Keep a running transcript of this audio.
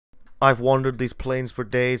I've wandered these plains for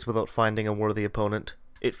days without finding a worthy opponent.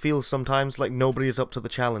 It feels sometimes like nobody is up to the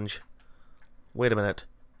challenge. Wait a minute.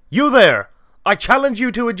 You there! I challenge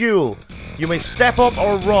you to a duel! You may step up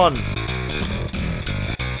or run!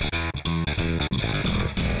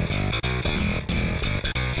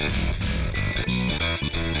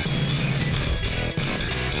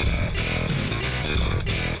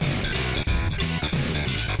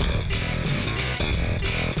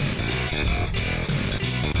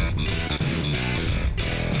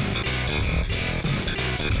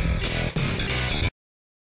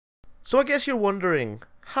 So I guess you're wondering,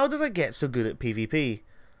 how did I get so good at PvP?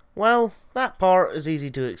 Well, that part is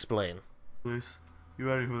easy to explain. You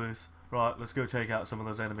ready for this? Right, let's go take out some of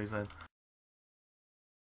those enemies then.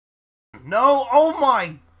 No! Oh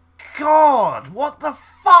my god! What the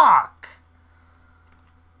fuck?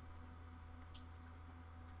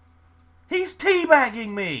 He's teabagging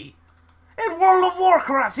me! In World of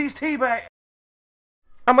Warcraft, he's teabagging...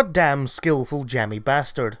 I'm a damn skillful jammy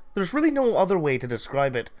bastard. There's really no other way to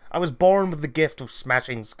describe it. I was born with the gift of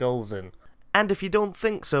smashing skulls in. And if you don't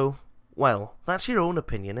think so, well, that's your own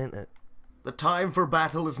opinion, isn't it? The time for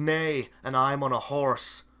battle is nigh, and I'm on a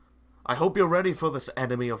horse. I hope you're ready for this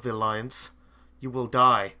enemy of the Alliance. You will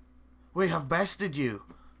die. We have bested you.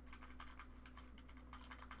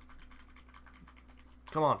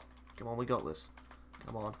 Come on. Come on, we got this.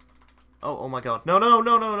 Come on. Oh my god. No,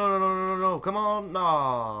 come on,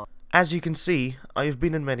 no. As you can see, I've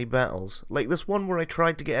been in many battles, like this one where I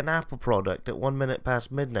tried to get an Apple product at 1 minute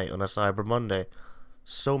past midnight on a Cyber Monday.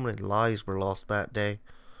 So many lives were lost that day.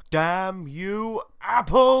 Damn you,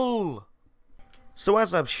 Apple! So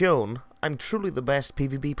as I've shown, I'm truly the best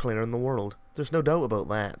PvP player in the world. There's no doubt about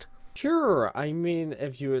that. Sure, I mean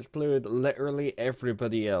if you exclude literally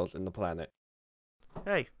everybody else in the planet.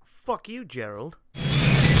 Hey, fuck you, Gerald.